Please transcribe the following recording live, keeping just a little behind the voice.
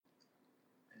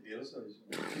quiero saber eso.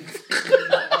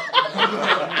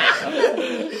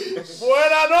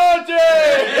 ¡Buenas noches!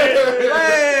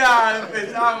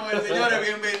 Empezamos, señores,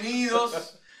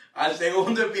 bienvenidos al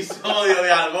segundo episodio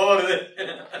de Al Borde.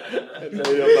 Estos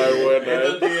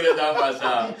tigres están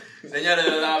pasados. Señores,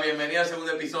 de verdad, bienvenidos al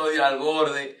segundo episodio de Al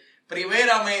Borde.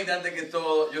 Primeramente, antes que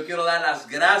todo, yo quiero dar las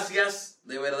gracias,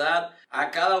 de verdad,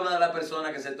 a cada una de las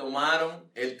personas que se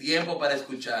tomaron el tiempo para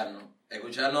escucharnos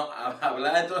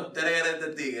hablar de estos tres de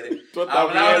tigres,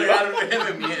 hablar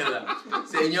de mierda.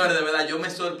 Señores, de verdad, yo me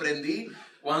sorprendí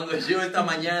cuando yo esta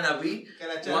mañana vi que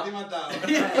la chati mataba.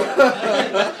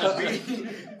 Vi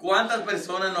cuántas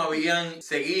personas nos habían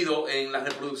seguido en las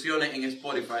reproducciones en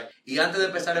Spotify. Y antes de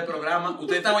empezar el programa,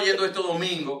 ustedes están oyendo esto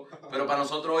domingo, pero para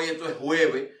nosotros hoy esto es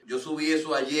jueves. Yo subí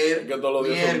eso ayer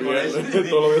miércoles.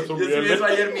 Yo subí eso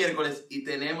ayer miércoles y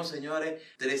tenemos, señores,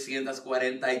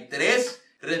 343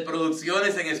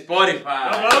 reproducciones en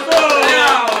Spotify.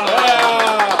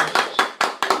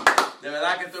 De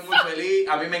verdad que estoy muy feliz,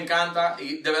 a mí me encanta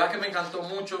y de verdad que me encantó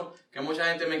mucho que mucha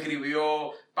gente me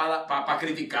escribió para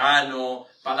criticarnos,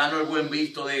 para darnos el buen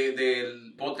visto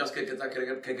del podcast que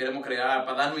queremos crear,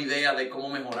 para darnos ideas de cómo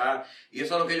mejorar. Y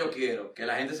eso es lo que yo quiero, que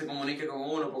la gente se comunique con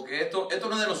uno, porque esto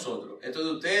no es de nosotros, esto es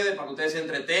de ustedes, para que ustedes se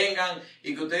entretengan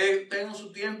y que ustedes tengan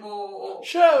su tiempo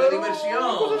de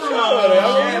diversión.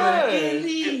 ¡Qué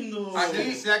lindo!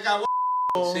 Aquí se acabó.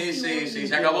 Sí,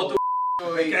 se acabó tu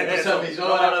y esa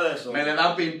emisora me le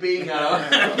dan pin pin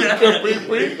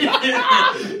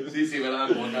sí, me le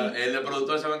dan punta. El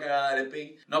productor se va a encargar de dar el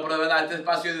pin. No, pero de verdad, este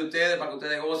espacio es de ustedes para que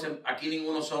ustedes gocen. Aquí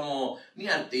ninguno somos ni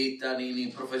artistas ni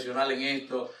profesionales en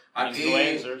esto. Aquí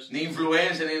ni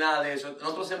influencers ni nada de eso.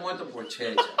 Nosotros hacemos esto por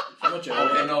checha, porque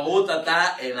nos gusta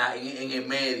estar en el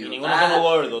medio. Y ninguno somos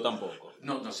gordos tampoco.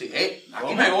 No, sí.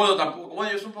 Aquí no hay gordo tampoco.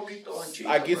 Bueno, yo soy un poquito anchito.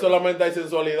 Aquí solamente hay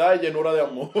sensualidad y llenura de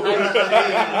amor.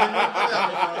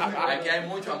 Aquí hay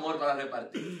mucho amor para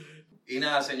repartir. Y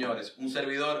nada, señores, un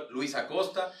servidor, Luis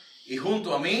Acosta, y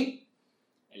junto a mí,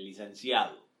 el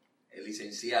licenciado,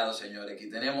 señores.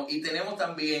 Aquí tenemos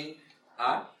también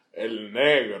a... El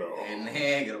negro.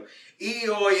 Y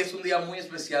hoy es un día muy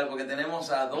especial porque tenemos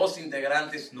a dos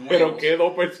integrantes nuevos. Pero qué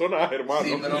dos personajes, hermano.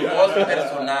 Sí, pero dos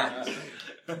personajes.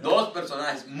 Dos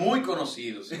personajes muy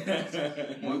conocidos,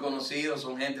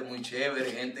 son gente muy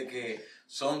chévere, gente que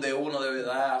son de uno de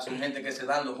verdad, son gente que se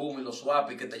dan los humos y los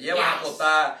swap y que te llevan a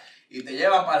acotar y te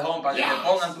llevan para el home para que te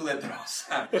pongan tu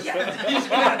destroza. Voy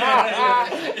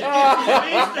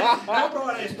a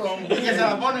probar esto. Y que se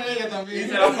la ponen ella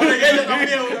también.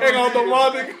 En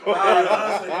automático.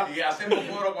 Y hacemos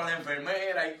coro con la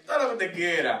enfermera y todo lo que te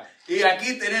quiera. Y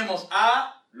aquí tenemos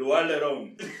a... Lugar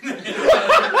Lerón.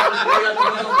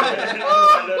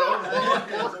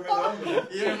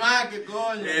 Y el maque,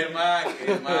 coño. El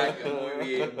maque, muy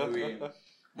bien.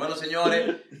 Bueno,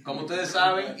 señores, como ustedes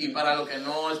saben, y para los que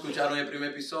no escucharon el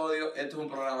primer episodio, esto es un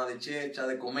programa de checha,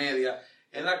 de comedia,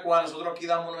 en la cual nosotros aquí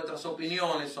damos nuestras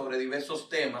opiniones sobre diversos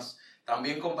temas.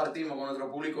 También compartimos con nuestro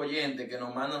público oyente que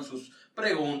nos mandan sus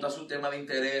preguntas, sus temas de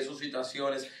interés, sus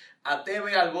situaciones a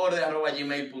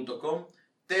tvalborde@gmail.com.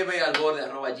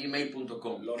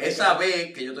 tvalborde@gmail.com. Esa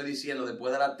B que yo estoy diciendo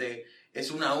después de la T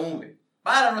es una V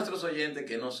para nuestros oyentes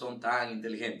que no son tan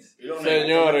inteligentes.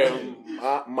 Señores,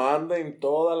 manden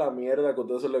toda la mierda que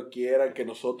ustedes se lo quieran que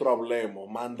nosotros hablemos,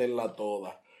 mándenla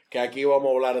toda, que aquí vamos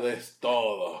a hablar de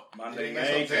todo. Manden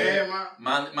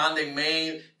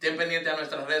mail, estén pendientes a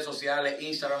nuestras redes sociales,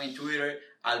 Instagram y Twitter,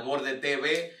 Al Borde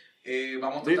TV.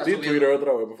 Vamos a estar subiendo Twitter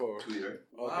otra vez, por favor. Twitter.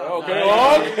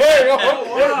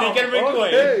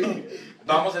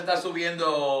 Vamos a estar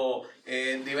subiendo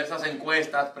diversas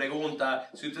encuestas, preguntas.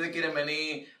 Si ustedes quieren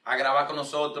venir a grabar con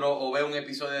nosotros o ver un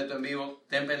episodio de esto en vivo,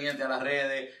 estén pendientes a las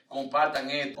redes, compartan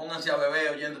esto, pónganse a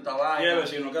beber oyendo esta vaina. ¿Y el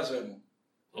vecino qué hacemos?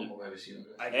 ¿Cómo que vecino?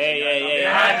 Ey.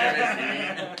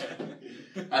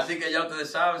 Así que ya ustedes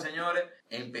saben, señores,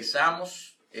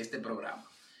 empezamos este programa.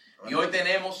 Y hoy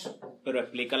tenemos... Pero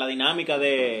explica la dinámica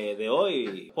de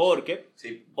hoy, porque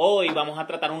hoy vamos a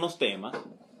tratar unos temas,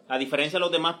 a diferencia de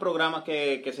los demás programas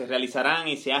que se realizarán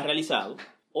y se ha realizado.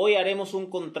 Hoy haremos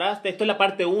un contraste, esto es la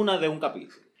parte 1 de un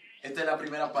capítulo. Esta es la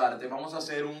primera parte, vamos a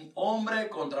hacer un hombre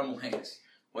contra mujeres.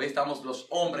 Hoy estamos los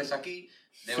hombres aquí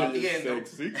debatiendo.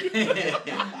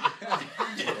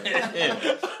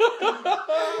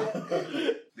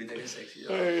 ¿Viste qué sexy?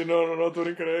 No, tú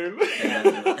eres increíble.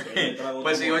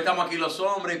 Pues sí, hoy estamos aquí los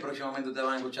hombres y próximamente ustedes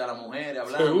van a escuchar a las mujeres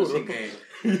hablando, así que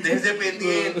esténse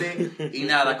pendientes. Y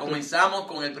nada, comenzamos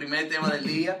con el primer tema del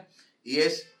día y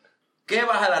es ¿qué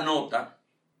baja la nota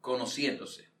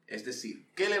conociéndose? Es decir,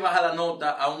 ¿qué le baja la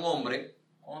nota a un hombre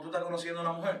cuando tú estás conociendo a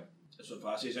una mujer? Eso es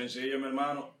fácil, sencillo, mi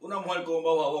hermano. Una mujer con un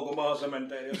bajo con bajo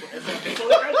cementerio. Eso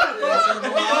descarta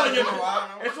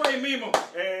todo. Eso ahí mismo.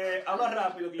 Habla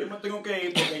rápido, que yo me tengo que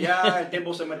ir porque ya el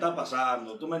tiempo se me está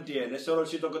pasando. ¿Tú me entiendes? Ese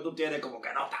olorcito que tú tienes como que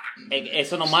no está.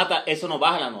 Eso no mata, eso no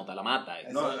baja la nota, la mata.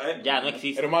 No, ya no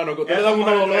existe. Hermano, que ustedes dan un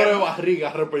dolor de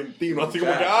barriga repentino, así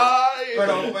como que, ay,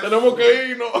 tenemos que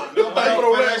irnos.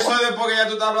 Pero eso es después que ya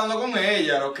tú estás hablando con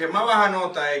ella. Lo que más baja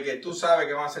nota es que tú sabes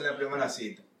que va a ser la primera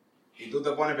cita. Y tú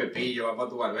te pones pepillo, vas para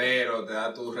tu barbero, te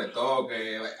da tu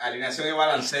retoque, alineación y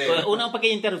balanceo. Entonces, una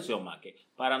pequeña interrupción, Maque,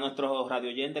 para nuestros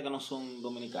radioyentes que no son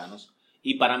dominicanos,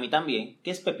 y para mí también,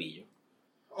 ¿qué es pepillo?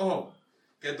 Ojo,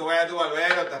 que tú vayas a tu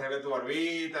barbero, te arregles tu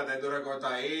barbita, te des tu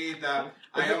recortadita.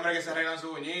 Hay hombres que se arreglan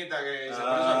su uñita, que se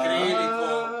ponen su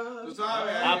acrílico. Tú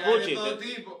sabes, hay de todo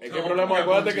tipo. Es que el problema,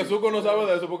 acuérdate que Zuko no sabe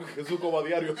de eso porque Zuko va a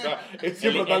diario. O sea, él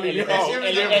siempre está alineado.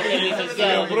 El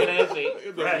licenciado, quiere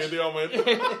decir.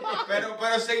 Definitivamente. Pero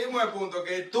seguimos el punto,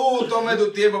 que tú tomes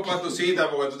tu tiempo para tu cita,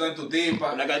 porque tú estás en tu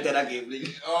tipa. Una cartera aquí,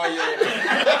 please. Oye.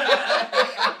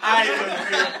 Ay, Dios mío.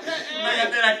 Una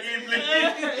cartera Kipling.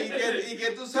 Y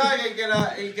que tú sabes que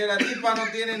la tipa no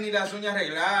tiene ni las uñas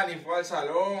arregladas, ni fue al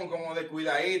salón, como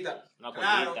descuidadita.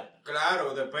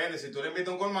 Claro, depende. Si tú le invitas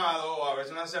a un colmado o a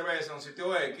veces una cerveza a un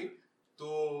sitio X,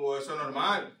 eso es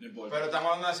normal. No pero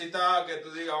estamos en una cita que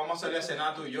tú digas, vamos a salir a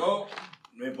cenar tú y yo.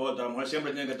 No importa, la mujer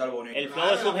siempre tiene que estar bonita. El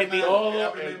flow es subjetivo.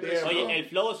 Oye, el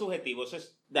flow es subjetivo, eso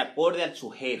es de acuerdo al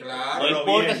sujeto. Claro, no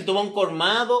importa bien. si tú vas a un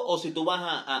colmado o si tú vas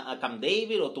a Camp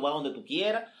David o tú vas donde tú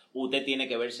quieras, usted tiene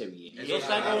que verse bien. Yo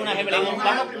salgo con una jeva y le digo,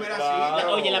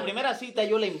 oye, en la primera cita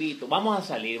yo le invito, vamos a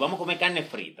salir, vamos a comer carne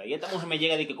frita. Y esta mujer me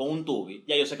llega de que con un tubi,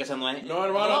 ya yo sé que esa no es. No,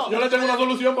 hermano, yo le tengo una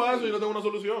solución para eso, yo le tengo una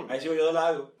solución. Ahí sigo yo de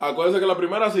largo. Acuérdese que la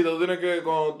primera cita tú tienes que,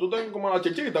 cuando tú tengas como la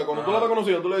chichita, cuando tú la estás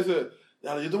conociendo, tú le dices,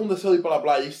 yo tengo un deseo de ir para la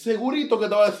playa. Y segurito que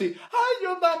te va a decir, ay,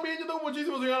 yo también, yo tengo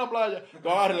muchísimo sin ir a la playa. Tú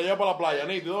agarras y la llevas para la playa,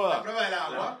 nítido, ¿verdad? La prueba del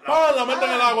agua. La meten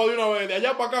en el agua de una vez, de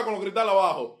allá para acá con los cristales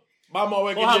abajo. Vamos a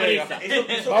ver quién llega.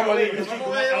 Vamos a ver.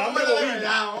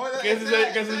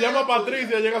 Que se llama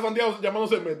Patricia, llega a Santiago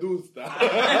llamándose Medusa.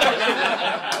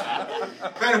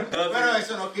 Pero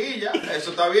eso no quilla,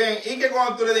 eso está bien. Y que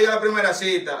cuando tú le digas la primera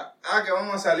cita, que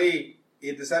vamos a salir,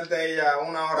 y te salte ella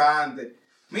una hora antes.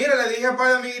 Mira, le dije a un par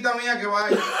de amiguitas mías que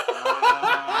vaya.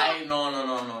 Ay, no.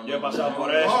 Yo he pasado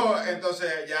por eso. No, entonces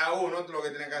ya uno lo que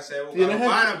tiene que hacer es buscar ¿Tienes los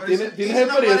panas. ¿tienes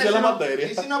experiencia en la materia?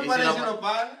 ¿Y si no aparecen los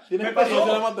panas? ¿Tienes experiencia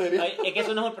en la materia? Es que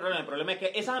eso no es el problema. El problema es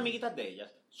que esas amiguitas de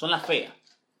ellas son las feas.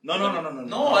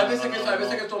 No, hay veces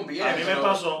que son bien. A mí me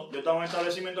pasó, yo estaba en un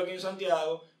establecimiento aquí en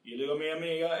Santiago y yo le digo a mi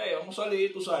amiga, vamos a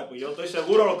salir, tú sabes, pues yo estoy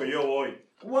seguro de lo que yo voy.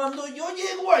 Cuando yo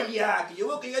llego allá, que yo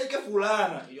veo que ella es que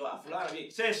fulana, y yo, fulana,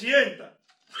 bien, se sienta.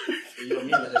 Y yo,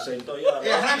 mira, se sentó ya.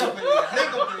 Arranca,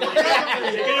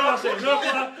 ¿Y qué yo voy a hacer? No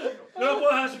lo puedo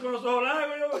dejar así con los ojos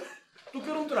largos. ¿Tú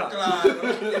quieres un trago? Claro.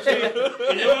 Sí.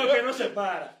 Y yo veo que no se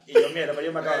para. Y yo, mira, pero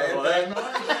yo me acabo de joder.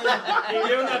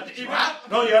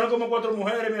 No, llegaron como 4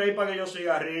 mujeres, mira, ahí pagué yo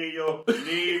cigarrillos,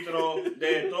 litros,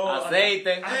 de todo.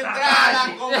 Aceite.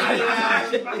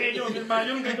 Pagué yo, mi hermano,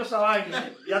 yo nunca he hecho esa vaina.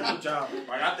 Ya tú, chavo.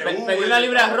 Pagaste Pedí una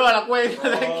libra de arroz a la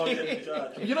cuenta.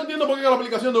 Yo no entiendo por qué la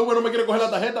aplicación de Uber no me quiere coger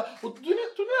la tarjeta. ¿Tú tienes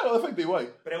algo de efectivo ahí?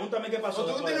 Pregúntame qué pasó.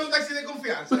 ¿Tú tienes un taxi de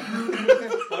confianza?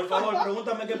 Por favor,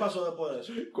 pregúntame qué pasó después de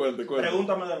eso. Cuente.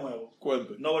 Pregúntame de nuevo.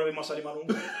 Cuente. No volvimos a salir más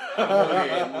nunca.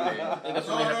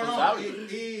 No.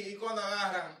 Y cuando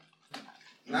agarran,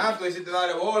 nada, tú hiciste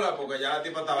darle bola porque ya la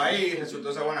tipa estaba ahí,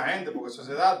 resultó ser buena gente, porque eso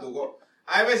se da.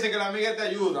 Hay veces que las amigas te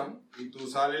ayudan y tú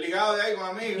sales ligado de ahí con la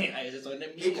amiga.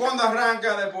 Y cuando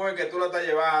arranca después que tú la estás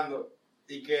llevando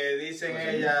y que dicen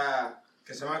ella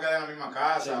que se van a quedar en la misma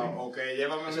casa o que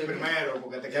llévame a mí primero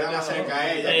porque te queda más cerca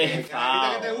a ella, que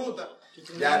la que te gusta.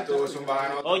 Ya tú es un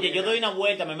vagano. Oye, yo doy una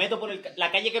vuelta, me meto por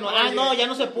la calle que no. No, ya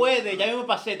no se puede, ya yo me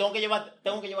pasé, tengo que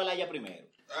llevarla a ella primero.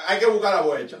 Hay que buscar la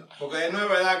vuelta, porque no es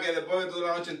verdad que después que tú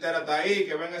la noche entera estás ahí,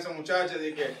 que venga esa muchacha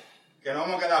y que no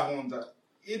vamos a quedar juntas.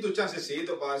 Y tu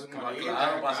chancecito para hacer su manita.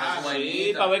 Claro, para hacer su manita.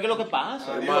 Sí, para ver qué es lo que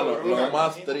pasa. Hermano, lo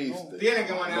más triste. Tienen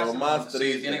que manejarse. Lo más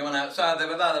triste. Sí, tiene que manejar. O sea, de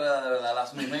verdad,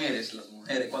 las mujeres,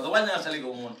 cuando vayan a salir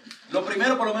con uno, lo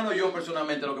primero, por lo menos yo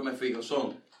personalmente, lo que me fijo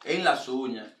son en las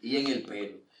uñas y en el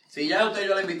pelo. Si ya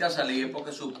yo la invité a salir es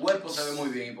porque su cuerpo se ve muy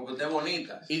bien y porque usted es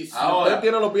bonita. Y si usted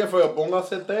tiene los pies feos,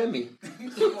 póngase tenis.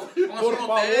 Por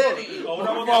favor.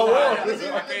 Por favor.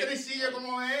 ¿Qué tricilla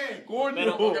como es? Coño.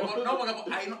 Pero porque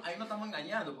ahí no estamos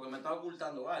engañando, porque me está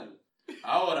ocultando algo.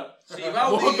 Ahora, si va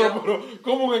un Otro, día... pero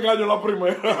 ¿cómo un engaño la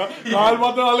primera?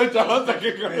 Cálmate la leche antes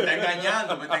que Me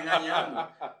está engañando.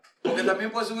 Porque también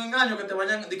puede ser un engaño que te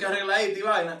vayan de que arregladita y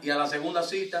vaina, y a la segunda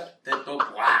cita te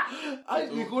toca. Ay,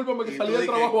 discúlpame que salí del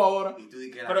trabajo ahora. Y tú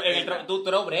di que Pero en el tú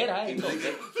eres obrera, y tú di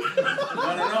que,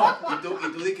 no. Y tú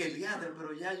di que el diatre,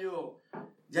 pero ya yo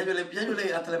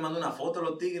hasta le mandé una foto a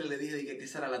los tigres, le dije que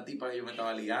esa era la tipa que yo me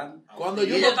estaba ligando. Cuando y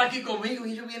yo ella está aquí conmigo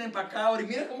y ellos vienen para acá ahora y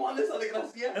mira cómo anda esa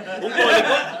desgracia. un cólico,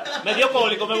 me dio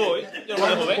cólico, me voy. Yo no me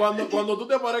dejo ver. Cuando tú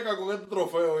te aparezcas con este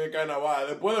trofeo en el carnaval,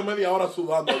 después de media hora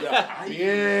sudando ya.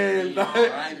 Mierda.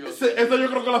 Esa yo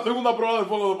creo que es la segunda prueba de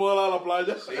fuego después de la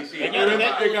playa. Sí. Señor,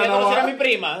 ¿usted conocerá a mi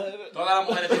prima? Todas las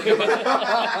mujeres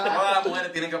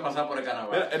tienen que pasar por el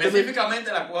carnaval. Mira,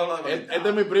 Específicamente la cuadra de Valentine. Esta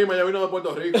es mi prima, ella vino de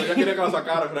Puerto Rico, ella quería que la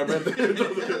sacaran realmente.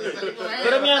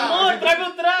 Pero mi amor, tráeme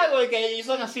un trago. Y que ellos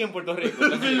son así en Puerto Rico.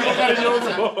 Sí, yo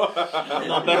cariñoso.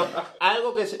 No, pero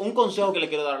un consejo que le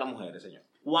quiero dar a las mujeres, señor.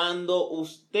 Cuando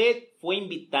usted fue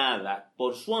invitada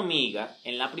por su amiga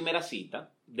en la primera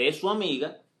cita de su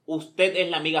amiga, usted es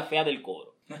la amiga fea del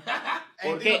coro.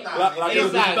 Porque, la que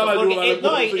necesita la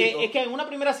ayuda, es que en una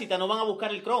primera cita no van a buscar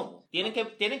el cromo. Tienen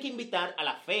que invitar a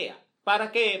la fea.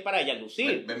 ¿Para qué? Para ella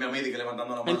lucir. Venme a mí que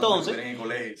levantando la mano. Entonces, en el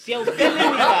colegio. si a usted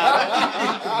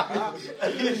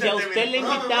le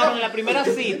invitaron en la primera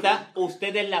cita,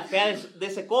 usted es la fea de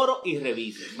ese coro y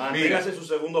revise. Manténgase en su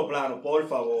segundo plano, por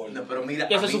favor. No, pero mira,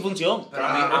 Esa es su función. Pero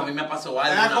a mí me pasó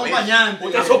algo una acompañante.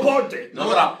 vez. Usted soporte. No,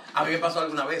 pero a mí me pasó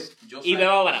alguna vez. Y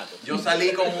beba barato. Yo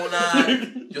salí con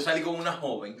una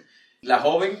joven. La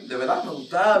joven, de verdad, me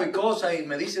gustaba y cosas. Y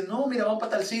me dice, no, mira, vamos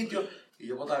para tal sitio. Y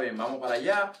yo, pues está bien, vamos para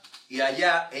allá. Y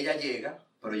allá ella llega,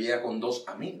 pero llega con dos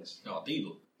amigas.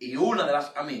 Y una de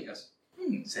las amigas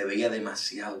se veía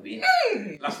demasiado bien.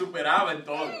 La superaba en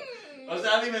todo. O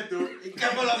sea, dime tú, ¿y qué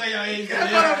fue lo que yo hice?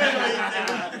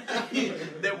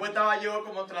 Después estaba yo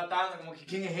como tratando, como que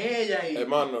quién es ella. Y,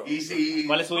 hermano. Y si,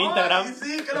 ¿cuál es su Instagram?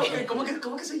 Sí, ¿cómo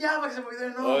que se llama? Que se me olvidó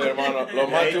el nombre. Oye, hermano, lo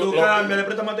más Ahí tú cambias, le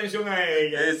prestas más atención a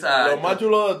ella. Exacto. Lo más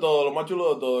chulo de todo,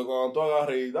 cuando tú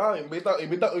agarras y invita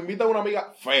a una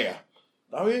amiga fea.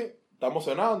 ¿Está bien? Estamos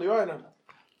cenando y vaina.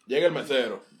 Llega el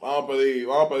mesero. Vamos a pedir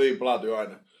plato y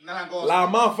vaina. Una langosta. La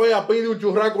más fea pide un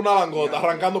churraco, una langota,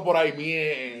 arrancando por ahí.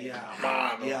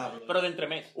 Mierda. Pero de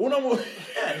entremés. Una mujer.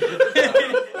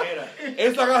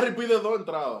 Esa agarra y pide 2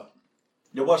 entradas.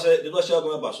 Yo te voy a decir lo que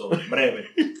me pasó, breve.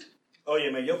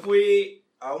 Óyeme, yo fui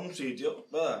a un sitio,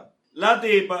 ¿verdad? La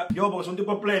tipa, porque soy un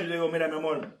tipo espléndido, le digo, mira, mi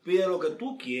amor, pide lo que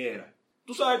tú quieras.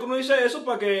 Tú sabes que uno dice eso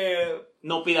para que...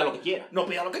 No pida lo que quiera. No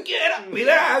pida lo que quiera,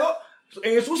 pide algo,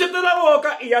 ensúciate la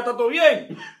boca y ya está todo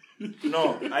bien.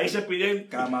 No, ahí se piden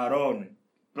camarones.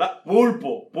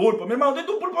 Pulpo. Mi hermano,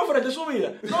 ¿tienes tu pulpo frente de su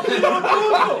vida? No pides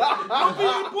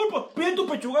pulpo. Pide tu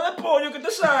pechuga de pollo que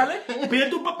te sale, pide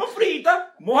tu papa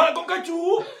frita, mójala con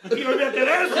cachú y no olvídate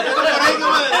de eso.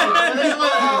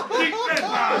 ¿Qué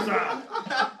pasa?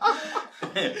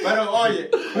 Pero oye,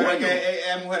 pero es que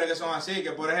hay mujeres que son así,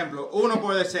 que por ejemplo, uno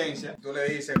por decencia, tú le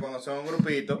dices cuando son un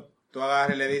grupito, tú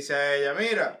agarras y le dices a ella,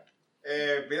 mira,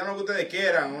 pidan lo que ustedes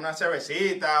quieran, una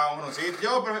cervecita, un roncito.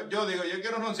 Yo digo, yo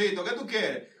quiero un roncito, ¿qué tú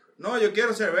quieres? No, yo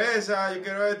quiero cerveza, yo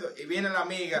quiero esto. Y viene la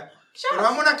amiga. Pero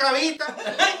vamos a una cabita.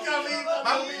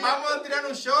 Vamos a tirar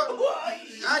un shot.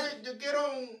 Yo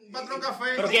quiero un patrón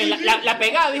café. ¿Pero quién? ¿La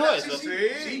pegada dijo eso?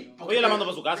 Sí. Pues yo la mando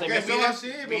para su casa. Y me son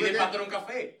así. Pide el patrón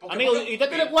café. Amigo, ¿y usted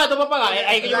tiene cuarto para pagar?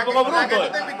 Ahí que yo me pongo bruto.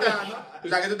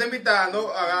 La que tú estás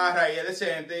invitando, agarra y es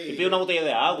decente. Y pide una botella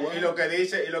de agua. Y lo que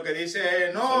dice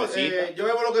es, no, yo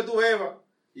bebo lo que tú bebas.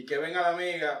 Y que venga la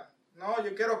amiga, no,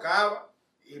 yo quiero cava.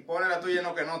 Y pone la tuya en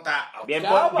lo que no está. Bien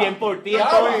por ti.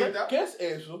 ¿Qué es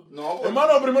eso? No, pues,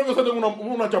 hermano, lo primero que se tenga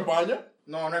una champaña.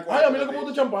 No es Ay, a mí le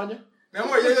gusta champaña. Mi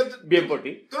amor, bien por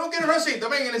ti. Tú no quieres un roncito,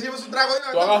 ven y le sirves un trago.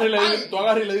 Tú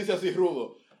agarras y le dices así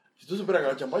rudo. Si tú supieras que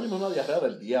la champaña no es una diarrea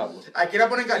del diablo. Aquí la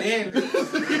ponen caliente.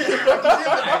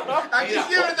 Aquí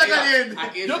siempre está caliente.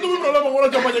 Yo tuve un problema con una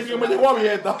champaña que me llegó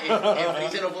abierta. El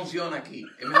freezer no funciona aquí.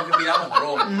 Es mejor que pidamos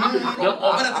romo.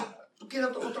 Tú quieres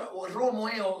o el romo,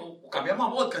 o cambiamos a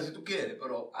vodka si tú quieres,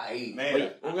 pero ahí.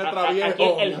 Mira, un extraviejo. Aquí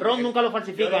el ron nunca lo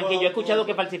falsifican. Aquí yo he escuchado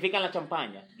que falsifican la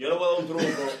champaña. yo le voy a dar un truco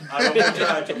a los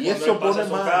muchachos Y cuando eso les pase pone esos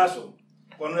mal. casos.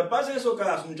 Cuando les pasen esos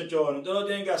casos, muchachones, ustedes lo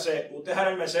tienen que hacer. Usted jala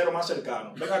el mesero más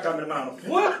cercano. Venga acá, mi hermano.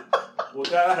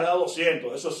 Usted agarra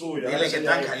 200, eso es suyo. Dile que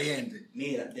están calientes.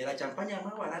 Mira, de la champaña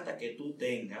más barata que tú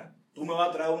tengas, tú me vas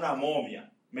a traer una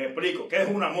momia. Me explico, ¿qué es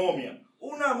una momia?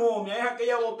 Una momia es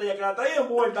aquella botella que la trae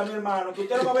envuelta, mi hermano, que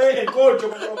usted no va a ver el corcho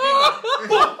cuando lo quita. Y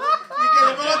que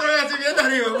le pongo otra vez así bien de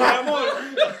arriba. Mi amor,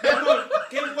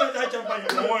 ¿qué envuelta de champaña?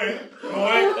 No es.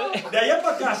 De allá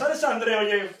para acá sale Sandrea,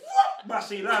 oye.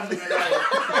 vacilando en el aire.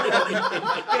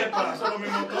 ¿Qué pasa? Lo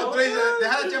mismo todo. Tú dices,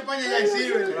 deja la champaña ya y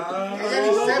sirve. Claro. Que ella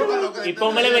ni sepa lo que Y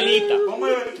póngale velita.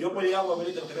 Yo pedí agua,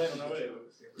 velita, terreno una vez.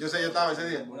 Yo estaba ese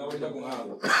día. Una velita con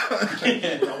agua.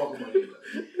 Agua con velita.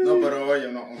 No, pero oye,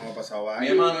 no ha pasado Mi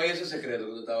años. hermano, ¿y ese secreto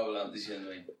que tú estabas hablando,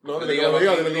 diciendo ahí? No, dile que lo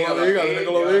diga, dile que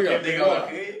lo diga. Dígalo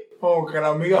aquí. Oh, que la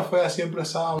amiga fea siempre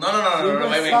sabe. No,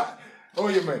 ven.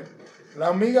 Óyeme, la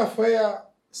amiga fea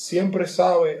siempre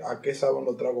sabe a qué saben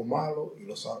los tragos malos y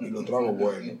los tragos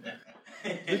buenos.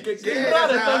 ¿Qué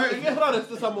es raro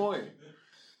este Samuel?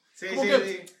 Sí, ¿Cómo sí, que?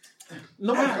 sí.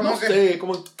 No que- sé,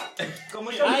 como...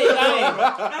 Como yo. Ay,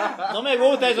 no me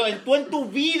gusta eso. Tú en tu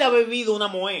vida has bebido una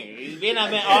mujer. Y viene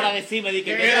ahora a decirme de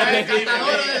que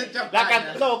Catadora de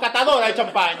champaña. catadora de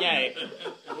champaña.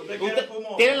 Usted quiere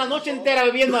pumoso. Tienen la noche entera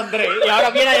bebiendo a Andrés y ahora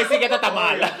viene a decir que esta está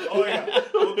mala. Oiga,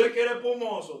 usted quiere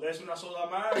pumoso, dése una soda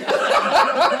amarga.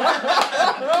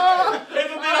 Eso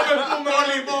tiene perfume con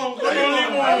limón, con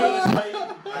limón.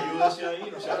 Ayúdese ahí,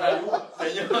 no se haga ayuda.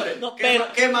 Señores, No, ¿qué,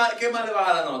 pero- más, ¿qué más le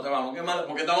baja la nota? Vamos, ¿qué más?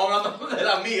 Porque estamos hablando de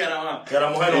la amiga nada más. Que la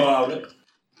mujer no hable.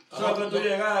 Solo que tú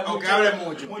llegas. Aunque hable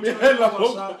mucho. Mucho Mierda,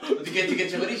 WhatsApp. Que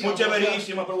chéverísimo. Muy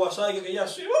chéverísima por WhatsApp que ya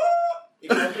sí. Y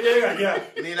cuando tú llegas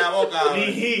ya. Ni la boca Ni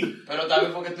abre. ji. Pero tal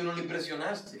vez porque tú no le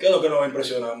impresionaste. ¿Qué es lo que nos va a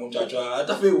impresionar, muchachos? A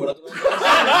esta figura.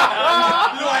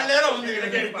 Los alderones.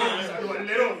 ¿Qué pasa? Los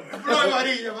leones. Flor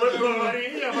varilla.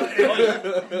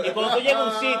 Y cuando tú llegas a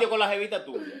un sitio con la jevita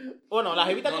tuya. Bueno, la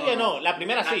jevita tuya no, la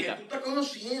primera cita. Tú estás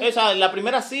conociendo. Esa, la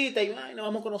primera cita, y ay, nos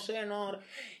vamos a conocer, no.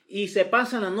 Y se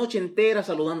pasan la noche entera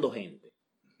saludando gente.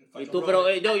 Y tú, pero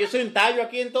yo soy un tallo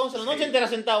aquí entonces, la noche entera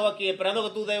sentado aquí esperando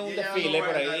que tú des un desfile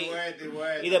por ahí.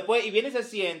 Y después, y viene y se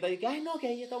sienta y dice, ay no, que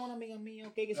ahí estaba una amiga mía,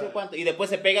 ok, que sé yo cuánto. Y después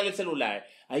se pega del celular.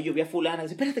 Ay, yo vi a fulana, y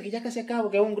dice, espérate que ya casi acabo,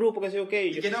 que es un grupo, que sé yo qué.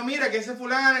 Y que no, mira, que esa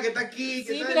fulana que está aquí.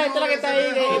 Que Sí, está mira, esta es la que está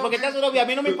ahí, porque está está su novia. A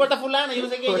mí no me importa fulana, yo no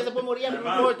sé qué, ella se puede morir, a mí no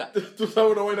me importa. Tú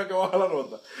sabes una vaina que baja la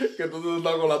nota. Que tú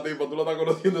estás con la tipa, tú la estás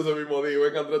conociendo ese mismo día.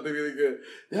 Venga, Andrés te y dice,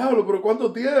 diablo, pero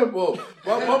 ¿cuánto tiempo?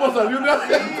 Vamos a salir un día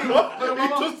adentro. Y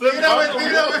tú se Tírame.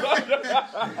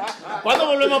 ¿Cuándo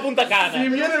volvemos a Punta Cana? Si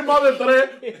vienen más de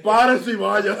 3, párese y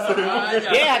váyase.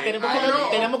 Vieja,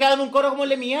 tenemos que dar un coro como el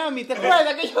de Miami. ¿Te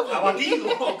acuerdas que yo?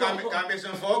 Abatido. O cambia su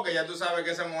enfoque. Ya tú sabes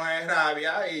que esa mujer es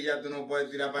rabia y ya tú no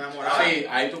puedes tirar para enamorar. Sí,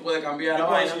 ahí tú puedes cambiar la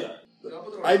vaina.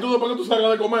 Ahí tú después que tú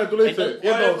salgas de comer, tú le dices, ¿y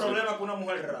 ¿Cuál es el entonces? problema con una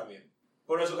mujer rabia?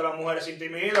 Por eso que las mujeres se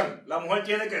intimidan. La mujer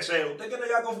tiene que ser. ¿Usted quiere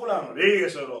llegar con fulano?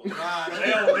 Dígeselo. Claro.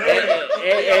 Sea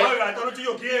usted. Oiga, esta noche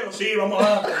yo quiero. Sí, vamos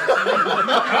a dar.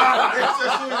 Eso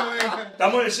es suyo, venga.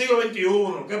 Estamos en el siglo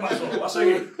XXI. ¿Qué pasó? Va a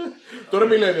seguir. Tú eres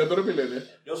milenio.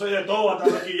 Yo soy de todo, hasta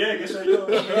maquillé, qué sé yo.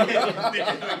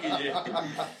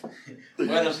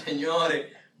 Bueno,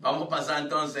 señores, vamos a pasar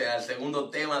entonces al segundo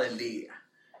tema del día.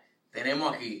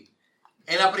 Tenemos aquí,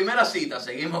 en la primera cita,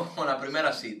 seguimos con la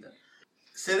primera cita.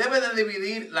 ¿Se debe de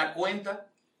dividir la cuenta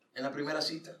en la primera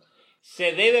cita?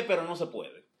 Se debe, pero no se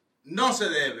puede. No se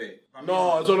debe.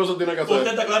 No, eso no se tiene que Usted hacer.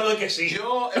 está claro de que sí.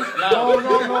 Yo, No. Vamos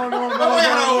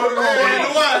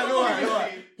a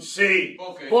lugar. Sí.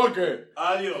 ok. ¿Por qué?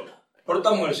 Adiós. Pero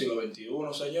estamos en el siglo XXI,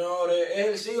 señores. Es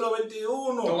el siglo XXI.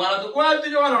 Tú ganas tu cuarto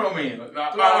y yo gano lo mío.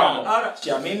 Claro. Vamos. Ahora, si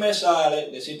a mí me sale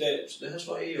decirte, deja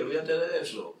eso ahí, olvídate de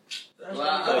eso. ¿Qué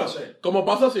va a hacer? Como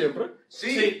pasa siempre.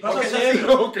 Sí, pasa porque es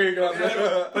siempre. así. Ok, gracias.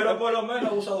 Pero por lo menos,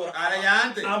 abusadora. Ahora ya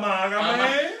antes. Amágame.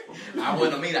 Ah,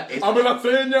 bueno, mira, Hazme la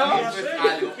seña. eso es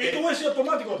algo Y tú ves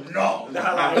automático. No,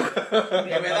 déjala.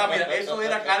 en verdad, mira, eso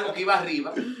era algo que iba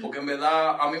arriba, porque en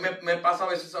verdad a mí me pasa a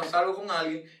veces salgo con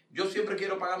alguien, yo siempre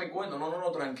quiero pagar mi cuenta,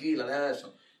 no, tranquila, deja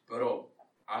eso, pero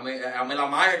hazme la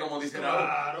mague, como dicen ahora,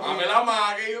 Claro. hazme la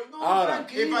mague, y yo, no, Ahora,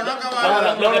 Y para no tranquila.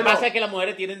 acabar. Lo que pasa es que las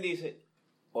mujeres dice,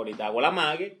 ahorita hago la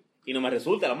mague y no me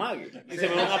resulta la mague. Y se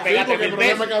me van a Sí, pegar porque el 3.000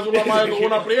 problema pesos. es que a su mamá con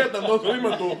una prieta, entonces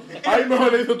dime tú. Ahí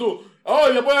mejor le dices tú,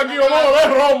 ay, después de aquí vamos a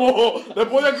ver romo.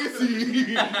 Después de aquí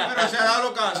sí. Pero se ha dado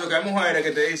los casos que hay mujeres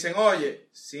que te dicen, oye,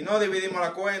 si no dividimos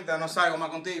la cuenta, no salgo más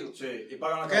contigo. Sí, y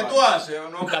pagan la ¿Qué cabaña. tú haces? ¿O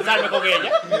no? Casarme con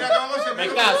ella. Mira, ¿qué vamos a hacer? Me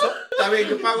caso. Está bien,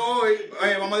 yo pago hoy,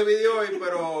 vamos a dividir hoy,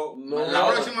 pero No. la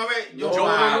próxima vez yo No,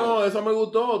 pago. no, esa me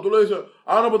gustó. Tú le dices,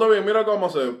 no, pues está bien, mira qué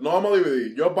vamos a hacer. Nos vamos a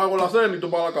dividir. Yo pago la cena y tú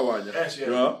pagas la cabaña. Es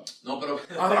cierto. No, pero...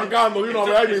 Arrancando de una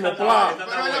vez ahí mismo, plá.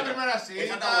 Pero es la primera cita,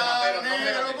 Esa está buena, pero no, negro,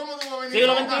 espérate. ¿cómo tú vas a venir?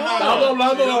 Siglo con XXI. una Estamos mano?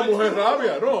 hablando de la mujer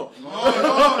rabia, ¿no?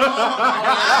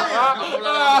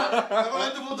 Estamos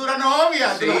de tu futura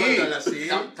novia. Sí, Tú no puedes hablar así.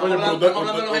 estamos Oye, hablando en lo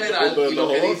usted general y lo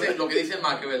que jode. dice el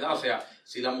más que verdad, o sea,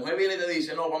 si la mujer viene y te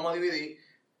dice, no, vamos a dividir,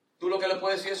 tú lo que le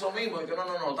puedes decir es eso mismo, y que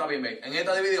no, está bien, ven, en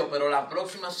esta dividió, pero la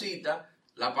próxima cita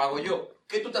la pago yo.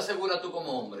 ¿qué tú te aseguras tú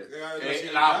como hombre?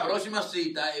 Que La próxima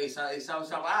cita, esa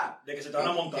va. De que se te van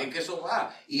a montar. Que eso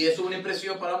va. Y eso es una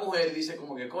impresión para la mujer y dice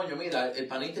como que, coño, mira, el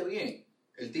panita es bien.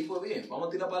 El tipo es bien. Vamos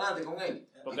a tirar para adelante con él.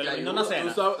 Porque le brindó una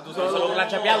cena. Tú sabes Eso es la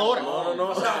chapeadora.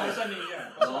 No. Esa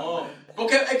niña. No.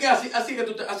 Porque es que así que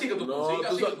tú No,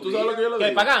 consigas. tú sabes lo que yo le Que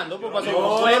digo. pagando, pues para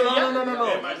No.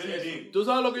 Tú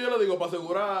sabes lo que yo le digo para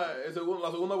asegurar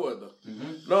la segunda vuelta.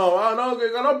 No, que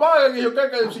no paguen. Y yo,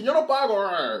 que si yo no pago.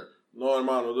 No,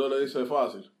 hermano, tú le dices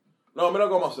fácil. No, mira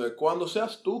cómo hacer. Cuando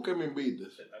seas tú que me invites,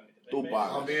 tú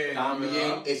pagas.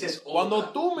 También, ese es otra. Cuando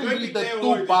tú me Yo invites, invité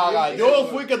tú hoy, pagas. yo Yo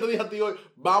fui que te dije a ti hoy,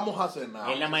 vamos a cenar.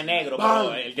 Él nada más es negro, ¡Bam!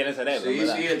 pero él tiene cerebro. Sí,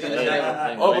 ¿verdad? sí, él tiene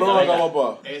cerebro. Oh, pero no acá,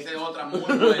 papá. Esa es otra muy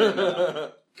buena,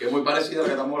 ¿verdad? Que es muy parecida a la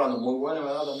que estamos hablando. Muy buena,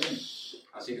 ¿verdad? También.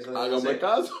 Así que se debe Hágame hacer.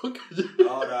 caso. Que yo...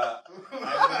 Ahora,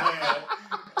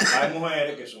 hay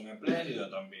mujeres que son espléndidas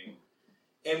también.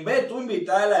 En vez de tú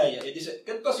invitarla a ella, ella dice,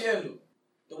 ¿qué tú estás haciendo?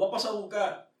 Te voy a pasar a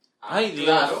buscar. Ay, Dios.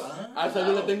 Claro. A esa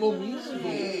yo le tengo miedo.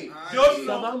 Sí.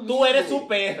 Tú eres su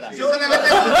perra. Yo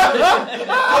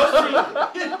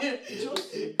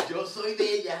Yo soy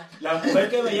de ella. La mujer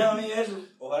que me llama a mí eso,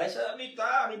 ojalá sea de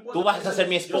amistad, no importa. Tú vas a ser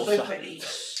mi esposa. Yo soy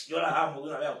feliz. Yo la amo de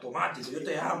una vez automático. Yo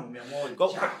te amo, mi amor.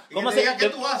 ¿Cómo, Ya. cómo ¿Qué se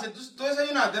tú haces? ¿Tú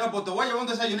desayunaste? No, pues te voy a llevar un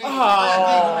desayunito.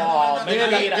 Mira,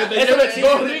 que te eso no lleven existe.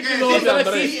 dos Ricky y dos Eso de no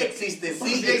Andrés. existe.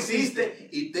 Sí existe.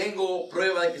 Y tengo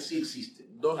prueba de que sí existe.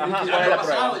 Dos Ajá, Ricky, ¿cuál es la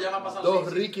prueba? Ya me ha pasado. dos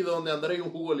sí. Ricky donde Andrés y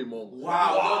un jugo de limón.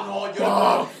 Wow,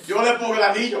 yo le pongo el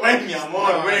anillo, ven mi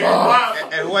amor, ven.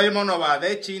 El jugo de limón no va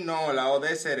de chinola o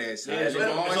de cereza. Sí, eso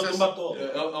tumba todo.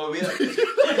 Olvídate.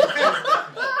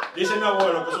 Dice mi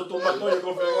abuelo que eso tumba todo. Yo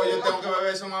confío en Yo ella. tengo que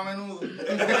beber eso más a menudo.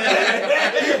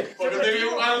 Porque te vi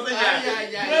buscando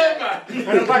señal.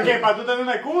 ¿Pero para qué? ¿Para tú tener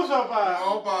una excusa o para...?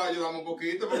 No, para ayudarme un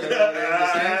poquito, porque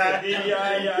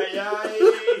Ay.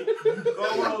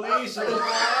 ¿Cómo lo dice?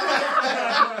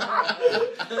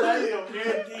 Ay, Dios mío,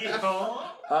 tío.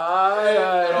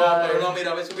 Pero no,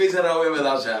 mira, a veces que dice Raúl es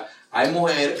verdad. O sea, hay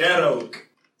mujeres. Claro.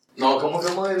 No, ¿cómo que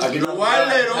es? Aquí no.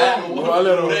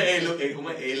 Gualerón.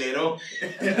 El herón.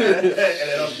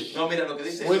 No, mira, lo que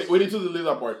dice. We need to delete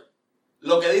that part.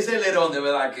 Lo que dice el herón, de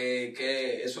verdad,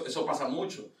 que eso pasa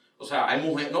mucho. O sea, hay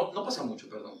mujeres, no pasa mucho,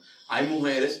 perdón. Hay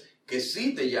mujeres que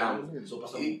sí te llaman. Eso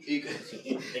pasa Y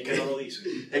Es que no lo dice.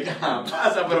 es que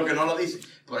pasa, pero que no lo dicen.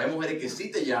 Pero hay mujeres que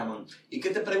sí te llaman y que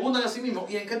te preguntan a sí mismo,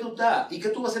 ¿y en qué tú estás? ¿Y qué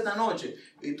tú vas a hacer esta noche?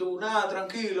 Y tú, nada,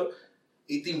 tranquilo.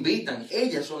 Y te invitan.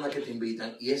 Ellas son las que te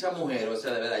invitan. Y esa mujer, o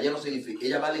sea, de verdad, ella no significa,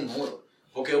 ella vale en oro.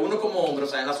 Porque uno como hombre, o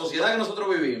sea, en la sociedad que nosotros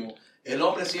vivimos, el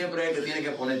hombre siempre es el que tiene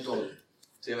que poner todo.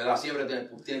 Sí, ¿verdad? Siempre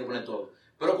tiene que poner todo.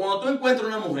 Pero cuando tú encuentras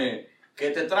una mujer que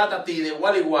te trata a ti de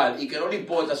igual a igual y que no le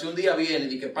importa si un día viene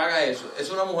y que paga eso, es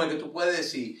una mujer que tú puedes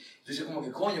decir, tú dices como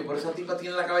que coño, pero esa tipa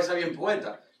tiene la cabeza bien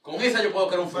puesta. Con esa yo puedo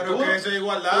crear un futuro. Pero que eso es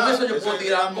igualdad. Con eso yo Eso puedo es-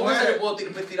 tirar, la con mujer- eso yo puedo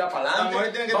tirar para la mujer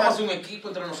adelante. tiene que Vamos a estar- hacer un equipo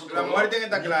entre nosotros. La dos. mujer tiene que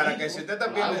estar clara que si usted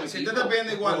está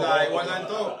pidiendo igualdad, igualdad en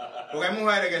todo. Porque hay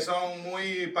mujeres que son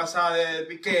muy pasadas de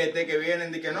piquete, que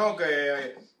vienen de que no,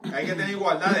 que hay que tener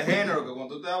igualdad de género, que cuando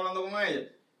tú estés hablando con ella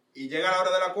y llega la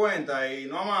hora de la cuenta y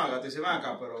no amaga, te dice, ven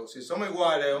acá, pero si somos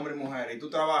iguales, hombre y mujer, y tú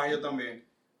trabajas, yo también,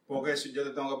 porque yo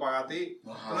te tengo que pagar a ti. ¿Tú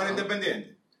no eres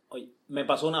independiente? Oye, me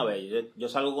pasó una vez. Yo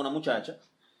salgo con una muchacha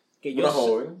que yo... Una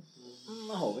joven.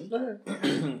 Una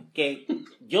joven. Que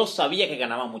yo sabía que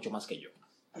ganaba mucho más que yo.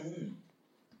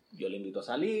 Yo le invito a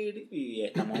salir y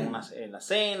estamos en la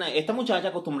cena. Esta muchacha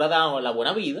acostumbrada a la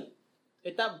buena vida,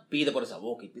 esta pide por esa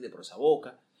boca y pide por esa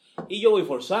boca. Y yo voy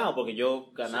forzado porque yo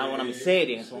ganaba una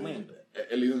miseria en ese momento.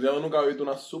 El licenciado nunca ha visto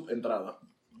una subentrada.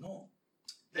 No.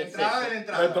 De entrada, de la La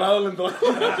entrada. entrada de la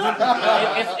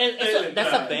entrada. Eso,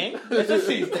 that's a thing. Eso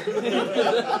existe.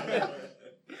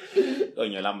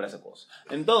 Coño, el hambre hace cosas.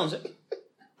 Entonces,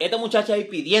 esta muchacha ahí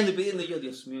pidiendo y pidiendo. Y yo,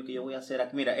 Dios mío, ¿qué yo voy a hacer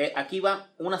aquí? Mira, aquí va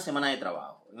una semana de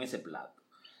trabajo en ese plato.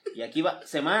 Y aquí va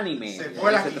semana y media. Se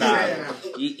fue la en ese trabajo.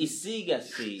 quincena. Y sigue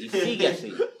así, y sigue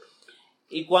así.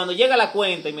 Y cuando llega la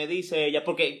cuenta y me dice ella,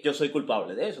 porque yo soy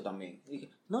culpable de eso también. Dije,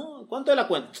 no, ¿cuánto es la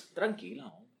cuenta? Tranquila,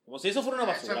 ¿no? Como si eso fuera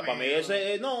una basura Eso para mí. mismo. Eso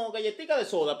es, no, galletica de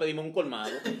soda, pedimos un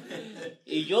colmado.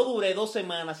 Y yo duré 2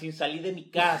 semanas sin salir de mi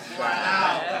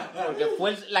casa. Porque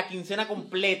fue la quincena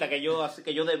completa que yo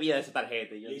debía de esa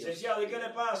tarjeta. Y yo, Licenciado, ¿y qué le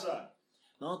pasa?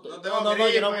 no, No tengo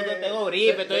yo no gripe. tengo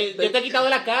gripe. Yo te he quitado de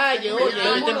la calle, oye.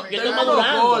 Yo estoy Tengo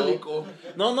madurando. alcohólico.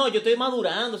 No, yo estoy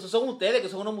madurando. Esos son ustedes, que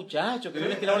son unos muchachos que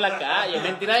vienen tirados en la calle.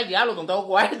 Mentira del diablo, no tengo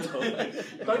cuarto.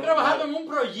 Estoy trabajando en un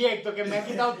proyecto que me ha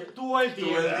quitado todo el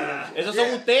tiempo. Esos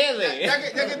son ustedes. Ya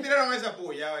que tiraron esa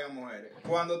puya, oigan, mujeres.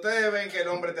 Cuando ustedes ven que el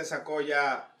hombre te sacó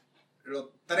ya los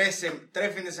 3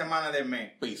 fines de semana del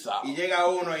mes. Pisado. Y llega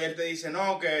uno y él te dice,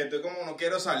 no, que estoy como no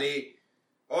quiero salir.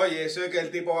 Oye, eso es que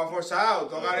el tipo va forzado.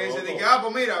 Tú agarras y dices,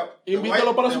 pues mira,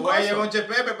 invítalo para su casa. Te voy a llevar un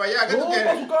chepepe para allá. ¿Qué tú quieres?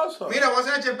 Para su casa. Mira, voy a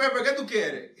hacer el chepepe, ¿qué tú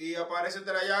quieres? Y aparece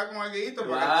allá con alguito.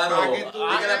 Claro. Para que tú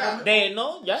digas,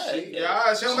 ¿no? Ya. sí, ya,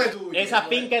 ese hombre es tuyo. Esa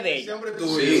finca es de ella. Ese hombre es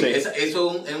tuyo. Sí,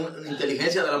 eso es una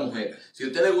inteligencia de la mujer. Si a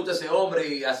usted le gusta ese hombre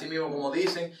y así mismo como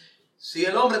dicen, si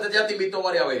el hombre ya te invitó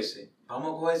varias veces, vamos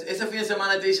a coger ese fin de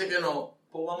semana y te dice que no,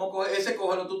 pues vamos a coger ese,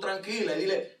 cógelo tú tranquila y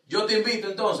dile, yo te invito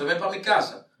entonces, ven para mi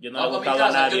casa. Yo no he Vamos buscado mi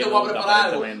casa, a nadie yo te voy a nunca, preparar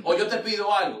algo, aparentemente. o yo te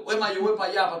pido algo, o es más, yo voy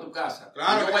para allá, para tu casa.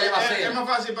 Claro, yo voy a llevar es cena.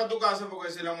 más fácil para tu casa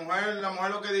porque si la mujer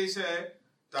lo que dice es,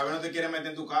 tal vez no te quiere meter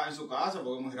en su casa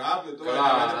porque es muy rápido. Tú Claro.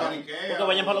 tal vez te paniqueas. Porque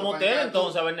vayan para los o te moteles paniqueas tú.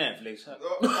 entonces a ver Netflix.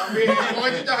 También, con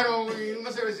el chicharrón y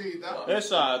una cervecita.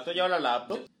 Exacto, lleva la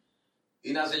laptop.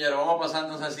 Y nada, señores, vamos a pasar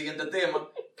entonces al siguiente tema,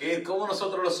 que es cómo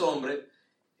nosotros los hombres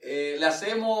le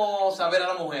hacemos saber a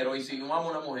la mujer, o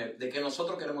insinuamos a una mujer, de que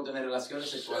nosotros queremos tener relaciones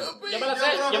sexuales. Yo me la sé.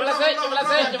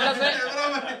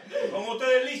 Con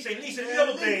ustedes, listen,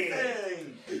 díganlo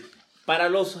ustedes. Para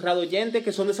los radioyentes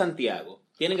que son de Santiago,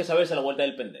 tienen que saberse la vuelta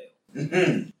del pendejo.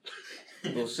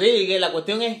 Tú sigue, la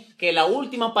cuestión es que la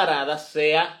última parada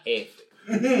sea F.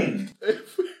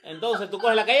 Entonces tú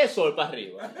coges la calle Sol para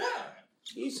arriba.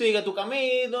 Y sigue tu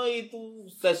camino y tú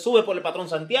te subes por el Patrón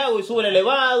Santiago y sube el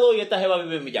elevado y esta jeva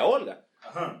vive en Villa Olga.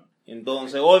 Ajá.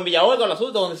 Entonces, o en Villa Olga o la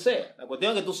subes donde sea. La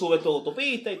cuestión es que tú subes tu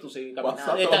autopista y tú sigues caminando.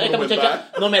 Pasaste Esta la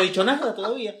muchacha no me ha dicho nada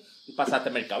todavía. Y pasaste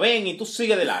Mercabén y tú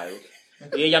sigues de largo.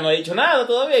 Y ella no ha dicho nada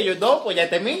todavía. Y yo, no, pues ya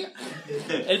esta es mía.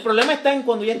 El problema está en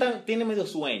cuando ya tiene medio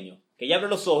sueño. Que ella abre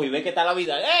los ojos y ve que está la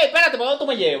vida. ¡Ey, espérate! ¿Para dónde tú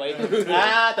me llevas? Y tú,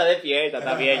 está despierta,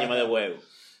 está bien, yo me devuelvo.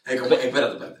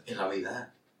 Espérate, en la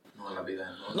vida. No, en la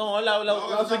vida no. No,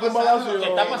 la circunvalación. que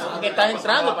está pasando, que estás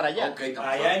entrando para allá. Ok, está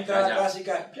Allá pasando, entra la ya.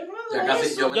 clásica. Ya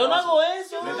casi Yo no hago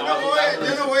eso.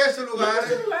 Yo no voy a ese lugar.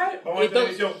 Vamos a la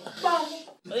televisión.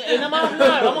 Nada más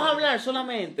hablar, vamos a hablar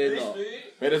solamente. No.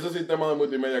 Mira, ese sistema de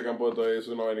multimedia que han puesto ahí es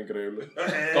una vaina increíble.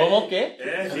 ¿Cómo qué?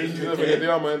 Sí,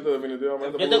 definitivamente.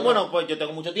 Yo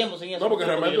tengo mucho tiempo sin eso. No, porque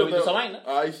realmente yo no he visto esa vaina.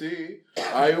 Ay, sí.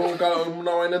 Hay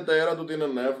una vaina entera, tú tienes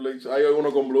Netflix, hay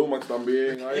algunos con Blue Max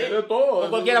también, hay de todo. Pues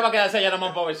cualquiera va a quedarse allá nada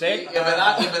más para ver Y en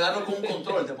verdad no es como un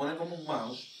control, te ponen como un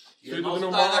mouse. Y Sí, el tú mouse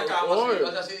tienes está un en la cama, mouse. así, Oye. y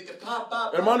vas así de que pa.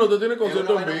 Hermano, usted tiene conciertos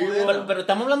Es una en vaina vivo. moderna. Pero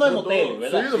estamos hablando de De moteles, todo.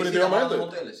 ¿verdad? Sí,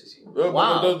 definitivamente. Sí.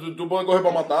 Wow. Entonces, tú puedes coger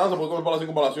para matanza, puedes coger para la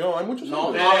circunvalación, hay muchos. No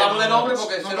sitios. hablamos de nombre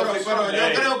porque No, se pero lo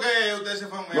yo creo que ustedes se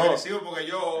fueron muy No. agresivos porque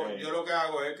yo lo que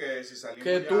hago es que si salimos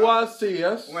Que ya, tú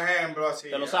hacías. un ejemplo así.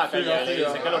 Te lo saca Sí, ya, sí, le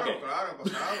dice, ¿qué es lo que? Claro,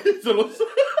 pasado. Se lo sé.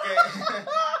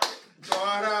 Que tú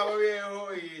agarrabas, viejo,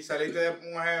 y saliste de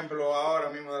un ejemplo ahora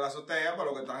mismo de la azotea, para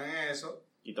los que están en eso.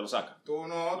 Y te lo saca. Tú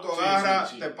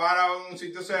agarras, sí. te paras en un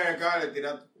sitio cerca, le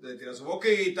tiras su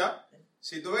boquita.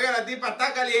 Si tú ves que la tipa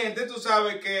está caliente, tú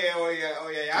sabes que hoy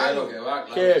hay algo. Claro que va,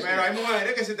 claro. ¿Qué? Pero hay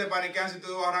mujeres que se te paniquean si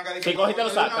tú arrancas Si coges y te lo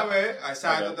de una saca. vez.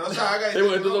 Exacto, te lo sacas. Sí,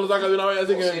 porque tú te lo sacas de una vez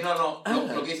así que. Sí, no.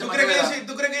 Lo que dice ¿Tú crees que Manuela,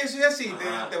 tú crees que yo soy así?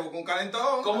 Ajá. Te busco un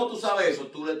calentón. ¿cómo tú sabes eso?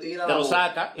 Tú le tiras Te la lo boca.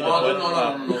 saca y No, después-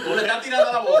 no. Tú le estás tirando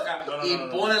a la boca No, y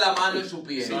pones la mano en su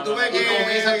pie. Si tú ves y que-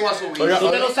 comienzas tú a subir. Oiga, Tú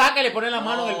te lo sacas y le pones la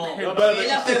mano en No, el no, pelo. si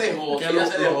ella se dejó, Que si ella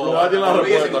se dejó. Lugar tiene la olvídese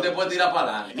que respuesta. usted puede tirar para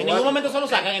adelante. En ningún momento se lo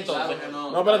sacan entonces. Claro que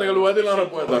no. No, espérate, que el lugar tiene la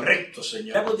respuesta. Correcto,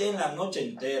 señor. Ya pues tienen la noche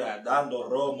entera dando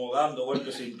romo, dando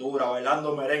golpes de cintura,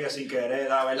 bailando merengue sin querer,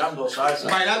 bailando salsa,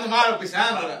 Bailando malo,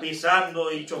 pisándola.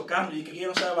 pisando y chocando. Y que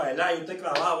quiero saber bailar. Y usted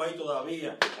clavado ahí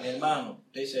todavía. Mi hermano,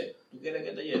 te dice, ¿tú quieres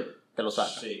que te lleve? Te lo saca.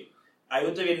 Sí. Ahí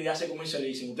usted viene y hace como dice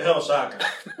Lizzy, usted lo saca.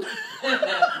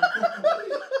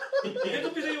 ¿Y qué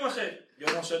tú piensas que yo voy a hacer? Yo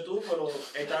no sé tú, pero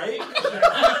está ahí. No,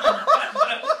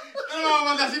 vamos a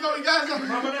mandar así para mi casa. Vamos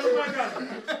a ponerlo para acá.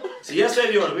 Si ya se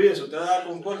dio, olvídese, usted da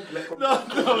con golpe.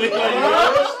 No, Le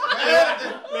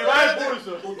va el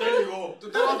pulso. Usted ligó. Tú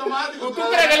estás automático. ¿Tú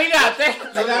crees que ligaste?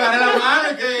 Yo le agarré la mano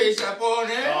y que se la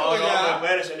pone. No, pues no, ya.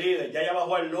 pero espérese, líder. Ya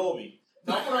bajó al lobby.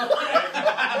 No,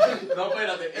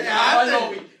 espérate. Es Ella va al antes.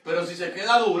 lobby, pero si se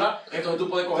queda dura, entonces tú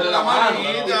puedes cogerle Con la la mano.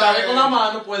 manita, Y tal vez con la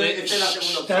mano puede ser la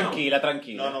segunda opción.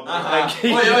 Tranquila. No, Ajá.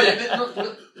 Oye, no,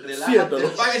 relájate. Siéntalo.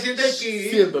 Para que siente el ki.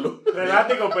 Siéntalo.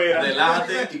 Relájate y coopera.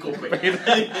 Relájate y coopera.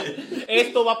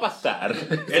 Esto va a pasar.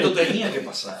 Esto tenía que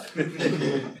pasar.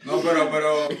 No,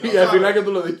 pero. Y al final, que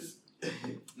tú le dices?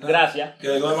 Gracias. Que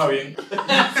duerma bien.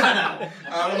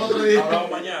 Hablamos otro día.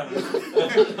 Hablamos mañana.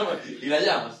 ¿Y la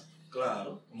llamas?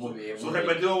 Claro. Muy bien. Su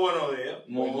repetido buenos días.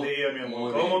 Muy Buen día, mi muy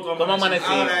amor. bien. ¿Cómo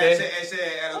amaneciste? Ahora,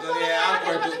 ese el otro día,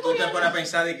 pues tú te pones a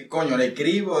pensar de que, coño, ¿le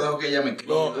escribo o dejo que ella me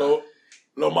escriba?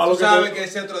 Lo malo Tú que sabes que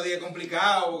ese otro día es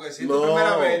complicado, porque si es tu No.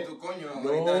 primera vez, tú, coño,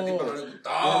 ahorita No. el tipo no le gustó,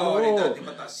 ahorita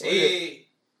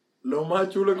Lo más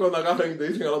chulo es cuando agarran y te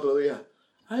dicen al otro día,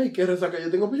 ay, qué resaca,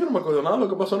 yo tengo, yo no me acuerdo nada de lo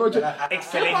que pasó anoche.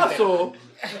 Excelente. ¿Qué pasó?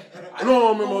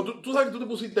 No, mi amor, tú sabes que tú te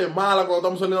pusiste mala cuando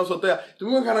estamos saliendo a la azotea. Tú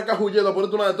me vas a arrancar huyendo a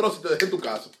ponerte una de trozo y te dejé en tu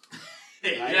casa.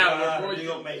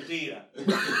 Digo, mentira.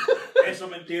 Eso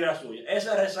es mentira suya.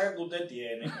 Esa resaca que usted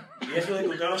tiene y eso de que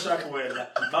usted no se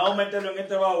acuerda, vamos a meterlo en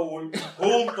este baúl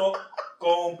junto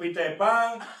con Peter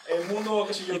Pan, el mundo,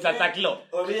 qué sé yo. Y Santa Claus.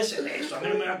 Olvídese de eso, a mí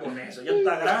no me da con eso. Ya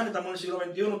está grande, estamos en el siglo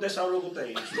XXI, usted sabe lo que usted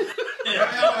hizo.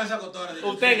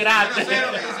 Usted es grande.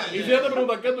 Y si yo te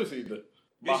pregunto, ¿qué tú hiciste?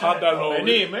 Bajaste al novio.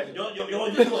 Venime.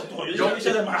 Yo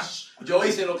hice de más. Yo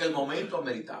hice lo que el momento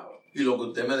ameritaba y lo que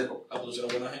usted me dejó. A tú se lo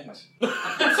buenas gemas.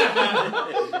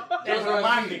 Es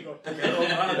romántico.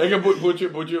 Es que Puchi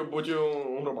es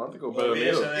un romántico, pero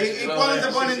 ¿Y cuando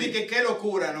te ponen de que qué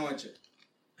locura anoche?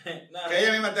 Que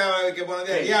ella misma te va a que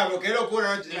poner diablo, qué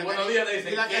locura anoche. Y buenos días te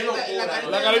dicen, qué locura.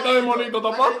 la carita de monito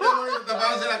tapada.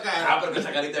 Tapándose la cara. Ah, pero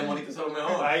esa carita de monito es lo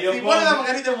mejor. Ahí yo Si pongo- pone la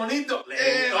carita de monito,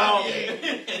 le va bien.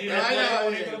 Y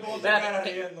después le pongo tu cara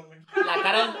riéndome. La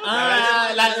cara.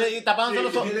 Tapándose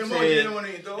los ojos. Y de emoji, de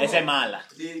bonito. Esa es mala.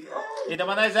 Sí. Y te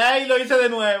mandan a decir, ay, lo hice de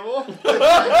nuevo.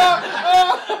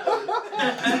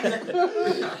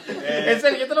 En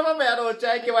serio, yo te lo mamé anoche,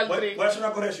 ay, que Voy valdría. a hacer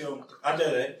una corrección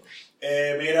antes de.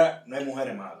 Mira, no hay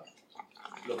mujeres malas.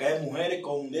 Lo que hay es mujeres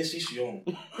con decisión.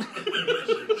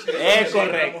 Es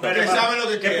correcto. Que saben lo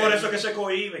que Que quieren. por eso que se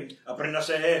cohiben. Aprende a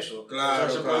hacer eso. Claro, Por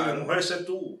eso se claro. cohiben. Mujer, sé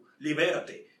tú.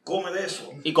 Libérate. Come de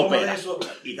eso. Y come coopera. de eso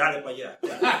y dale para allá.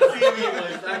 Así mismo,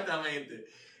 exactamente.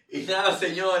 Y nada,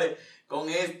 señores, con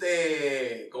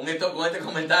este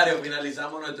comentario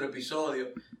finalizamos nuestro episodio.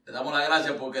 Le damos las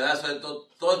gracias por quedarse todos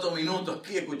estos minutos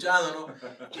aquí escuchándonos.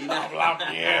 Y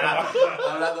nada,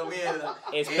 hablando mierda.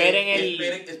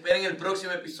 Esperen el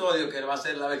próximo episodio, que va a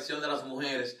ser la versión de las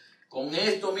mujeres. Con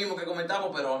esto mismo que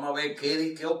comentamos, pero vamos a ver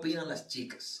qué opinan las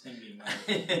chicas.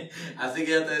 Así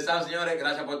que ya ustedes saben, señores,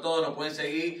 gracias por todo. Nos pueden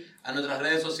seguir a nuestras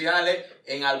redes sociales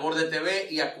en Alborde TV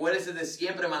y acuérdense de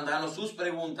siempre mandarnos sus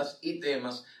preguntas y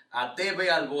temas a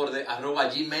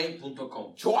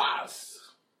tvalborde@gmail.com. ¡Chuas!